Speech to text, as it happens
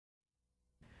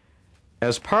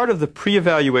As part of the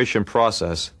pre-evaluation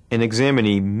process, an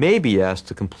examinee may be asked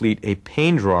to complete a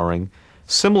pain drawing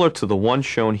similar to the one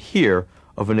shown here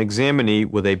of an examinee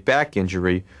with a back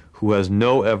injury who has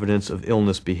no evidence of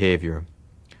illness behavior.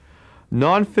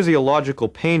 Non-physiological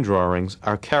pain drawings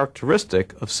are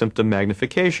characteristic of symptom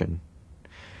magnification.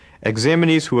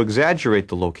 Examinees who exaggerate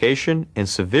the location and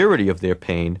severity of their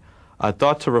pain are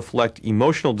thought to reflect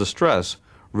emotional distress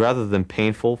rather than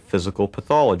painful physical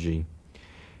pathology.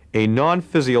 A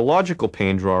non-physiological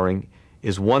pain drawing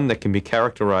is one that can be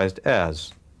characterized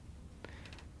as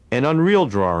an unreal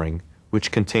drawing,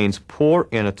 which contains poor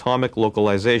anatomic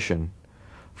localization.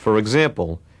 For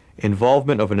example,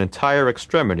 involvement of an entire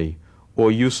extremity or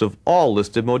use of all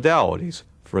listed modalities,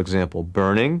 for example,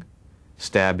 burning,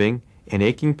 stabbing, and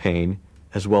aching pain,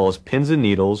 as well as pins and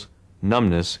needles,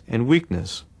 numbness, and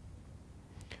weakness.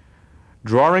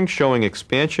 Drawings showing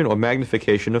expansion or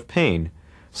magnification of pain,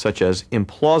 such as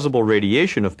implausible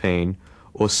radiation of pain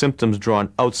or symptoms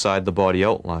drawn outside the body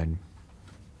outline.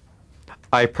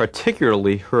 I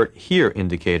particularly hurt here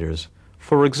indicators.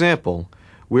 For example,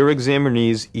 where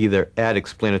examinees either add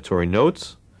explanatory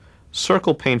notes,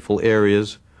 circle painful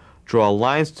areas, draw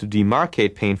lines to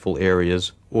demarcate painful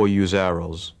areas, or use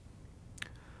arrows.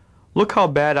 Look how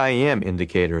bad I am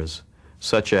indicators,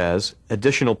 such as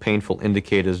additional painful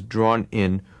indicators drawn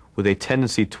in with a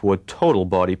tendency toward total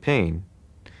body pain.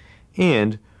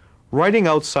 And writing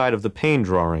outside of the pain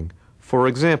drawing, for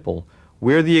example,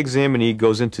 where the examinee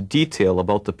goes into detail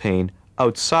about the pain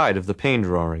outside of the pain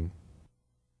drawing.